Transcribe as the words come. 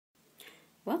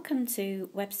Welcome to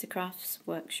Webster Craft's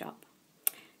workshop.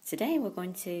 Today we're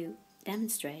going to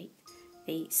demonstrate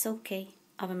the Sulky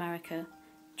of America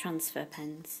transfer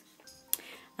pens.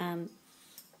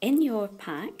 In your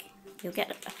pack, you'll get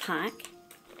a pack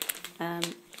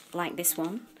like this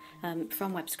one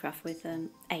from Webster Craft with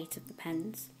 8 of the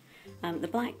pens. The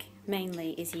black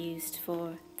mainly is used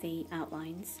for the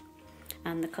outlines,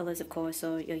 and the colours of course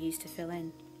are you're used to fill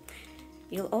in.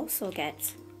 You'll also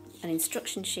get an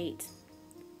instruction sheet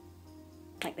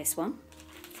like this one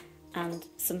and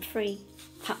some free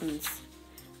patterns.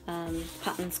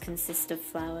 Patterns consist of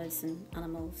flowers and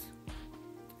animals,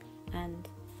 and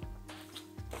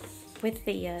with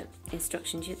the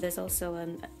instructions there's also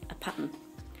a pattern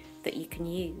that you can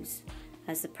use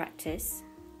as the practice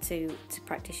to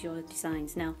practice your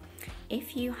designs. Now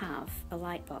if you have a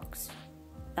light box,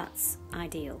 that's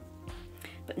ideal,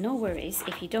 but no worries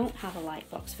if you don't have a light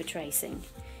box for tracing.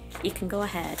 You can go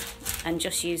ahead and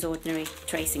just use ordinary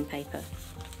tracing paper,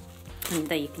 and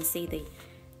there you can see the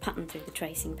pattern through the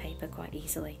tracing paper quite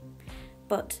easily.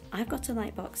 But I've got a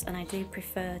light box and I do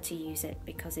prefer to use it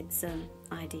because it's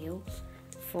ideal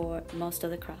for most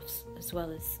other crafts as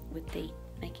well as with the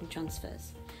making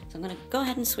transfers. So I'm going to go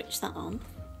ahead and switch that on,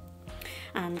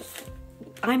 and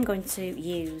I'm going to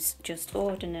use just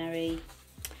ordinary,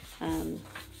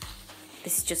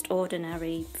 this is just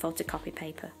ordinary photocopy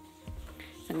paper.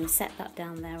 I'm going to set that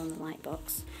down there on the light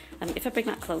box. If I bring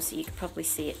that closer you can probably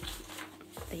see it.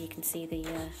 There you can see the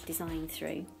design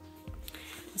through.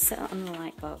 I'll set that on the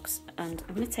light box, and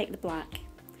I'm going to take the black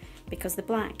because the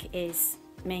black is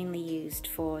mainly used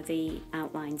for the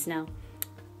outlines. Now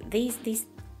these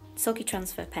Sulky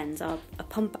transfer pens are a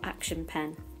pump action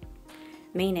pen,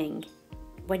 meaning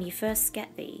when you first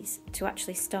get these, to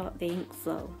actually start the ink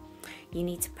flow you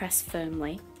need to press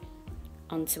firmly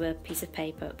onto a piece of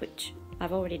paper, which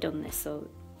I've already done this, so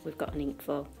we've got an ink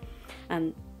flow.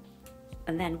 And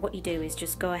then what you do is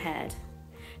just go ahead.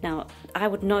 Now I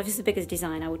would not, if it's the biggest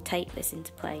design, I would tape this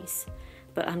into place,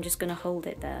 but I'm just going to hold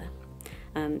it there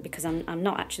because I'm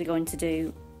not actually going to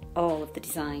do all of the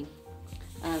design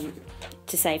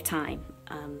to save time.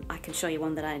 I can show you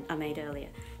one that I made earlier.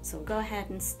 So go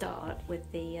ahead and start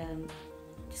with the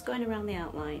just going around the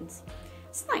outlines.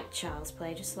 It's like child's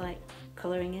play, just like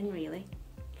colouring in really.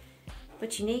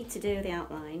 But you need to do the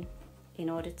outline in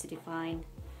order to define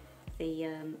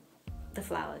the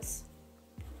flowers.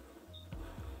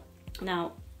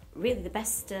 Now, really the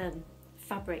best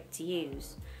fabric to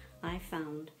use, I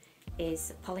found,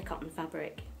 is polycotton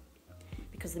fabric,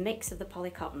 because the mix of the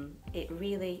polycotton, it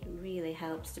really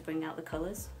helps to bring out the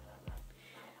colours.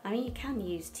 I mean, you can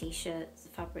use t-shirts,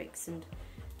 fabrics,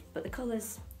 but the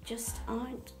colours just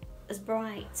aren't as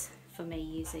bright for me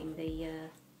using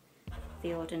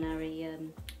the ordinary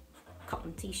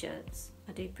cotton t-shirts.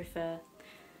 I do prefer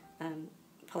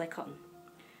polycotton.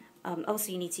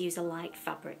 Also you need to use a light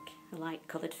fabric, a light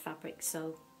coloured fabric,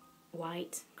 so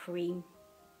white, cream,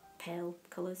 pale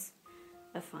colours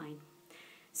are fine.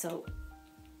 So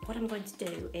what I'm going to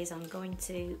do is I'm going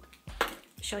to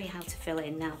show you how to fill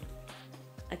in. Now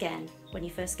again, when you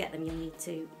first get them you'll need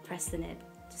to press the nib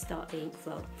to start the ink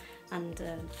flow, and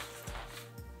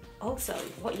also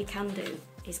what you can do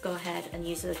is go ahead and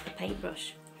use a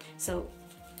paintbrush. So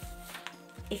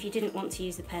if you didn't want to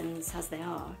use the pens as they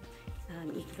are,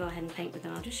 you can go ahead and paint with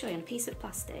them. I'll just show you on a piece of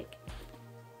plastic.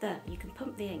 There, you can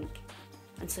pump the ink,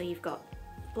 and so you've got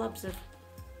blobs of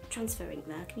transfer ink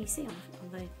there. Can you see on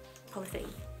the polythene?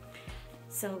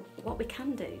 So what we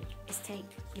can do is take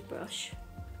your brush,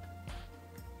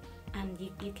 and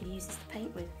you can use this to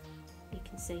paint with, you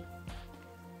can see.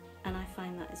 And I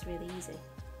find that is really easy.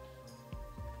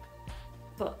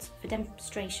 But for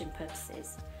demonstration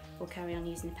purposes, we'll carry on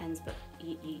using the pens, but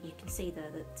you can see there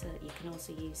that you can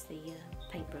also use the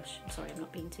paintbrush. I'm sorry, I'm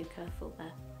not being too careful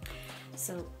there.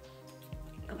 So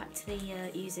go back to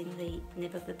the using the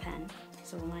nib of the pen,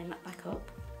 so we'll line that back up.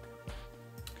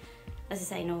 As I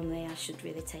say, normally I should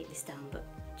really take this down, but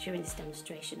during this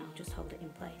demonstration I'll just hold it in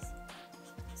place.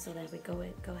 So there we go,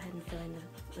 go ahead and fill in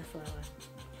the flower.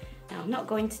 Now I'm not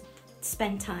going to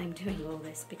spend time doing all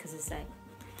this because, as I say,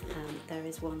 there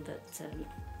is one that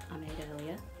I made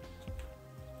earlier,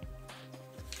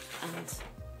 and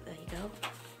there you go.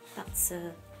 That's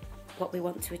what we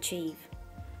want to achieve,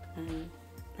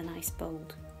 a nice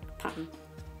bold pattern.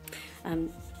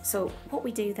 So what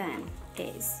we do then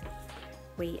is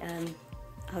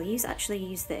I'll actually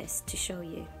use this to show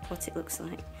you what it looks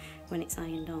like when it's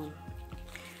ironed on.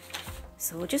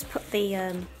 So we'll just put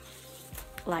the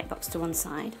light box to one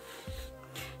side.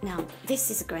 Now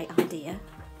this is a great idea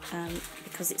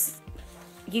because it's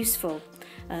useful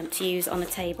to use on a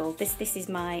table. This is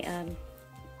my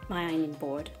my ironing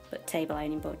board, but table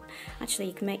ironing board. Actually,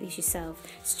 you can make these yourself.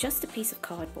 It's just a piece of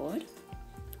cardboard.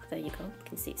 There you go, you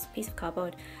can see it's a piece of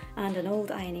cardboard and an old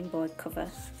ironing board cover.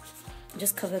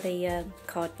 Just cover the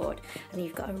cardboard, and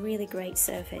you've got a really great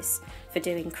surface for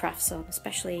doing crafts on,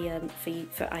 especially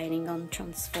for ironing on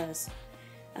transfers.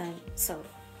 So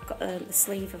I've got the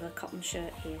sleeve of a cotton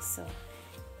shirt here, so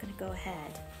I'm going to go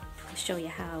ahead and show you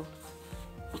how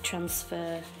you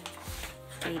transfer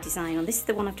a design on. This is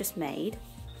the one I've just made.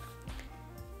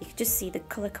 You can just see the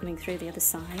colour coming through the other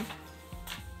side.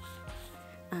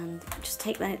 And just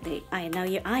take the iron. Now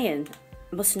your iron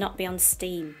must not be on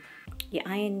steam. Your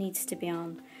iron needs to be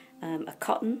on a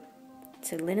cotton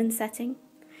to linen setting,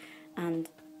 and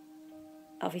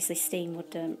obviously steam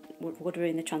would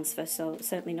ruin the transfer, so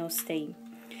certainly no steam.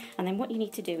 And then what you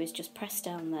need to do is just press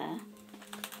down there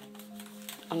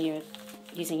on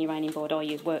using your ironing board or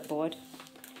your workboard.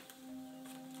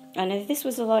 And if this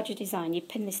was a larger design, you'd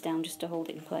pin this down just to hold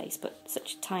it in place, but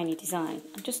such a tiny design,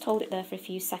 and just hold it there for a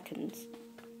few seconds.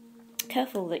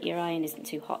 Careful that your iron isn't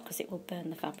too hot because it will burn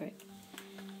the fabric.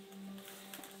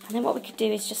 And then what we could do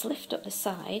is just lift up the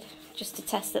side just to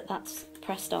test that that's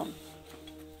pressed on.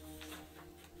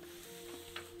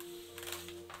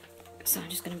 So I'm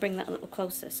just going to bring that a little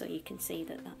closer so you can see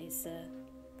that that is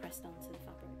pressed onto the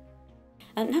fabric.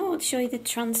 And now I want to show you the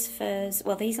transfers.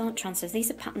 Well, these aren't transfers, these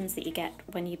are patterns that you get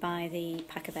when you buy the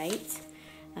pack of 8.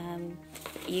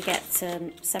 You get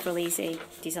several easy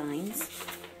designs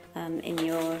in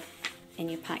your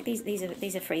pack.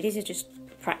 These are free. These are just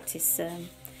practice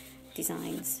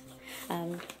designs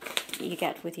you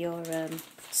get with your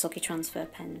Sulky transfer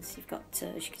pens. You've got,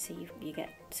 as you can see, you get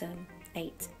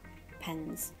 8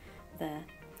 pens there.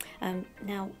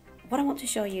 Now, what I want to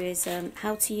show you is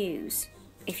how to use,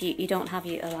 if you don't have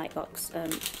a light box,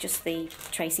 just the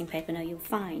tracing paper. Now you'll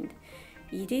find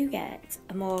you do get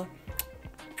a more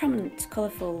prominent,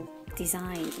 colourful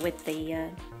design with the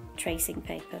tracing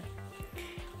paper.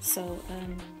 So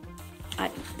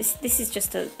this is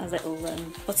just a little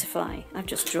butterfly. I've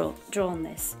just drawn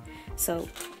this. So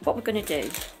what we're going to do,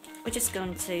 we're just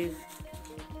going to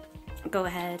go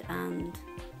ahead and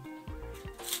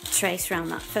trace around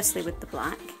that, firstly with the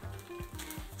black.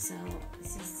 So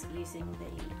this is using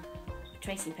the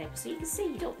tracing paper. So you can see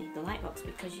you don't need the light box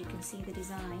because you can see the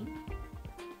design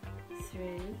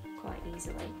through quite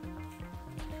easily.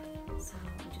 So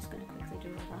I'm just going to quickly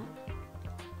draw that.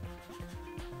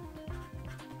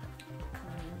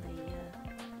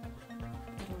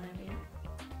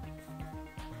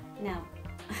 Now,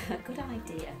 a good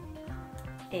idea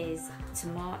is to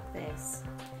mark this,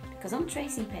 because on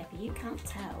tracing paper you can't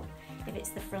tell if it's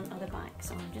the front or the back,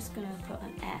 so I'm just going to put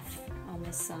an F on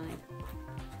this side.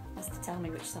 That's to tell me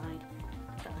which side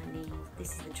that I need.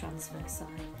 This is the transfer side,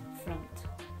 front,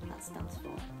 that stands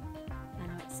for. I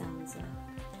know it sounds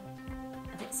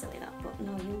a bit silly that, but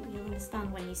no, you'll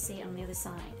understand when you see it on the other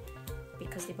side,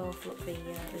 because they both look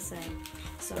the same.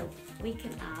 So we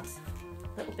can add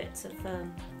little bits of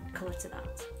colour to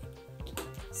that.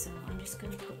 So I'm just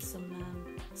going to put some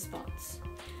spots.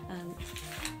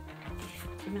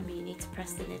 Remember, you need to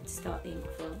press the nib to start the ink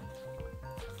flow.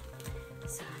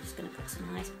 So I'm just going to put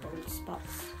some nice bold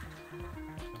spots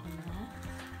on there.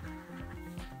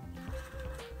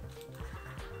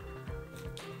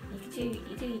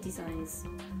 You do your designs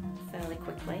fairly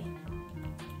quickly,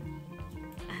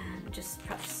 and just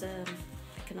perhaps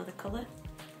pick another colour,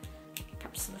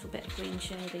 perhaps a little bit of green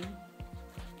shading.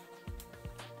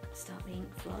 Start the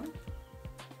ink flow.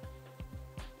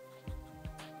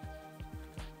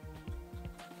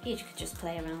 You could just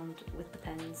play around with the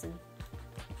pens, and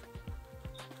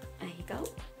there you go.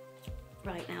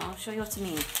 Right, now I'll show you what I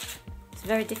mean. It's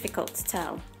very difficult to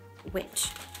tell which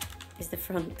is the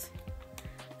front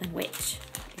and which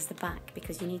is the back,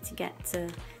 because you need to get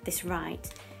this right,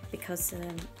 because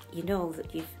you know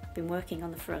that you've been working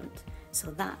on the front,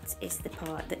 so that is the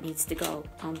part that needs to go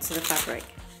onto the fabric.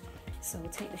 So we'll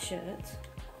take the shirt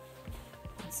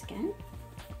once again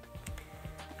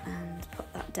and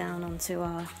put that down onto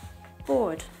our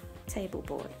board, table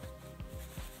board,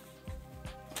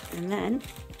 and then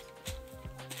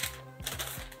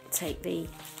take the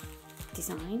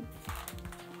design,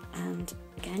 and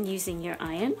again using your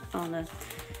iron on a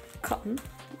cotton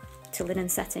to linen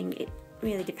setting. It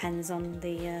really depends on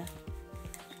the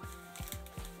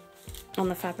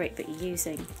fabric that you're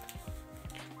using,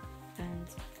 and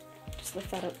just lift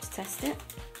that up to test it.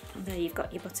 And there you've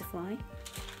got your butterfly.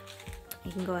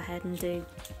 You can go ahead and do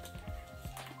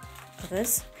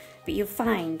others, but you'll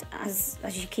find as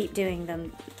you keep doing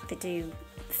them, they do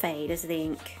fade as the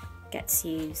ink gets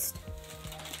used.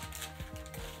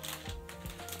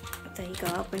 But there you go,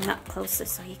 I'll bring that closer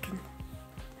so you can,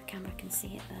 the camera can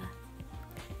see it there.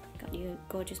 Got your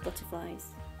gorgeous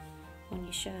butterflies on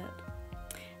your shirt.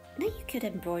 Now you could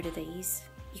embroider these.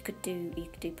 You could do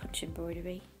punch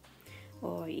embroidery,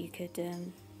 or you could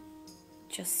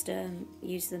just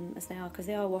use them as they are, because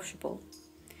they are washable.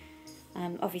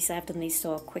 Obviously I've done these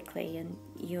so quickly and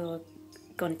you're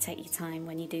going to take your time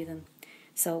when you do them.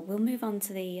 So we'll move on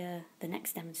to the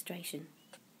next demonstration.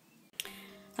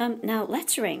 Now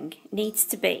lettering needs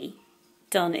to be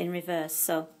done in reverse,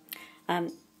 so I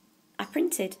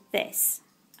printed this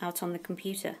out on the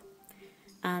computer,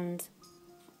 and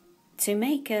to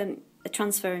make a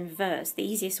transfer in reverse, the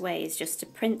easiest way is just to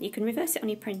print. You can reverse it on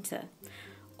your printer,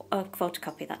 or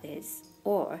photocopy that is,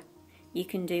 or you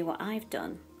can do what I've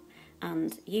done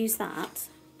and use that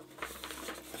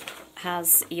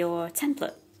as your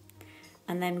template.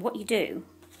 And then what you do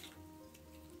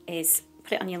is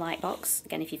put it on your light box,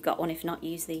 again if you've got one, if not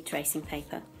use the tracing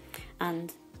paper.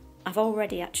 And I've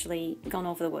already actually gone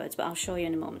over the words, but I'll show you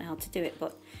in a moment how to do it.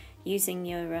 But using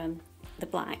your the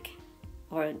black,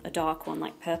 or a dark one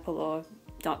like purple or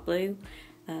dark blue,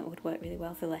 would work really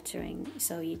well for lettering.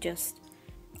 So you just,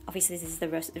 obviously this is the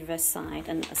reverse side,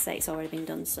 and I say it's already been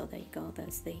done, so there you go,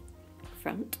 there's the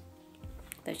front,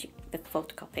 there's the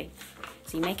photocopy.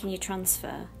 So you're making your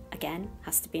transfer, again,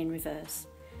 has to be in reverse.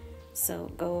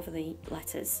 So go over the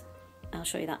letters, I'll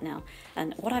show you that now.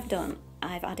 And what I've done,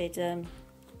 I've added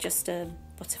just a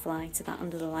butterfly to that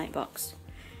under the light box,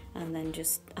 and then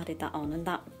just added that on, and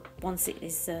that, once it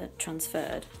is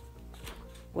transferred,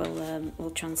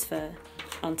 will transfer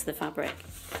onto the fabric.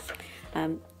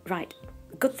 Right,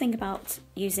 good thing about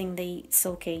using the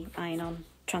Sulky iron-on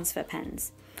transfer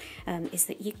pens is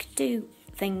that you could do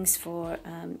things for,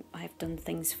 I've done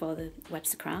things for the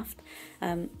Webster Craft,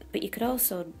 but you could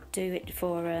also do it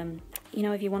for, you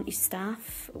know, if you want your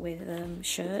staff with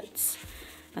shirts,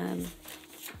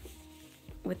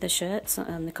 with the shirts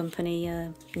and the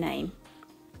company name.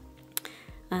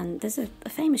 And there's a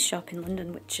famous shop in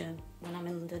London which, when I'm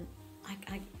in London,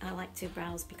 I like to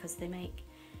browse, because they make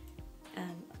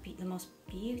the most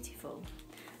beautiful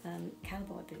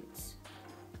cowboy boots.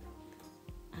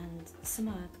 And some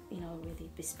are, you know, really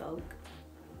bespoke.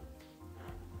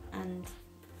 And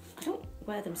I don't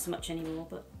wear them so much anymore,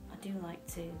 but I do like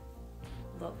to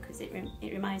look, because it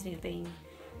reminds me of being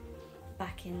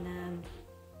back in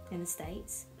the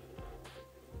States.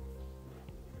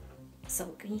 So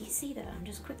can you see that I'm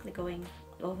just quickly going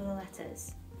over the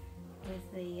letters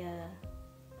with the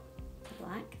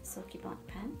black, Sulky black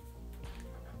pen.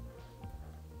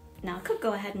 Now I could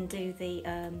go ahead and do the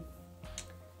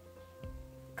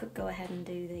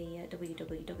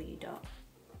www dot,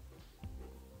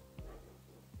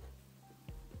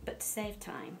 but to save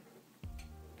time,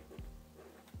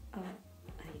 oh,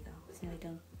 there you go, it's nearly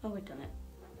done. Oh, we've done it.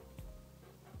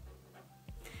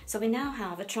 So we now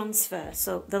have a transfer,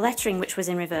 so the lettering which was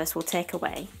in reverse will take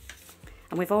away,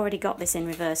 and we've already got this in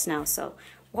reverse now. So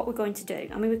what we're going to do,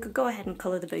 I mean, we could go ahead and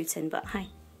colour the boot in, but I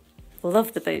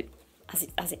love the boot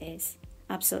as it is,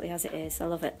 absolutely as it is, I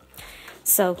love it.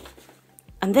 So,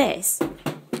 and this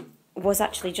was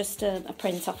actually just a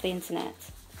print off the internet,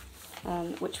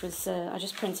 which was, I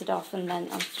just printed off, and then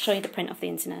I'll show you the print off the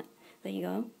internet. There you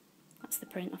go, that's the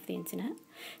print off the internet.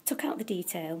 Took out the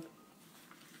detail,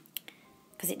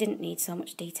 because it didn't need so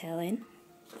much detail in.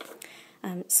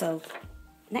 So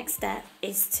next step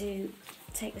is to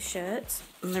take the shirt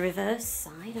on the reverse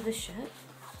side of the shirt,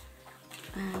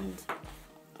 and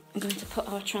I'm going to put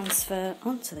our transfer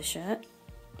onto the shirt.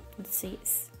 Let's see,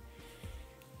 it's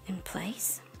in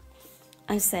place.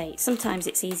 I say sometimes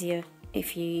it's easier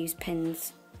if you use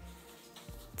pins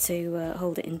to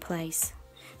hold it in place.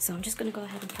 So I'm just going to go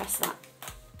ahead and press that.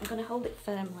 I'm going to hold it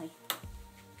firmly,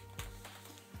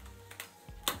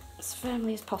 as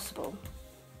firmly as possible.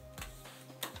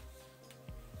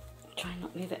 Try and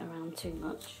not move it around too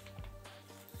much.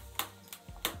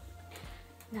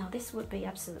 Now this would be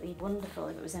absolutely wonderful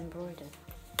if it was embroidered.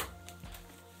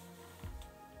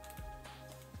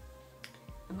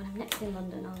 And when I'm next in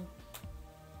London,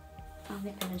 I'll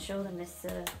nip in and show them this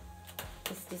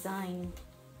this design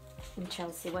in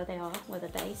Chelsea, where they're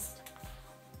based.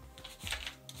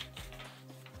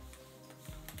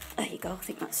 There you go, I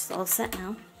think that's all set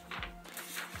now.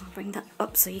 I'll bring that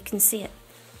up so you can see it.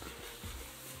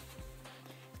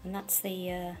 And that's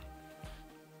the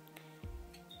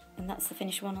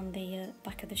finished one on the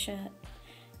back of the shirt.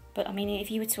 But I mean,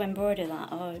 if you were to embroider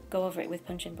that or go over it with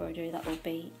punch embroidery, that would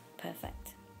be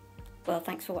perfect. Well,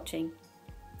 thanks for watching.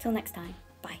 Till next time.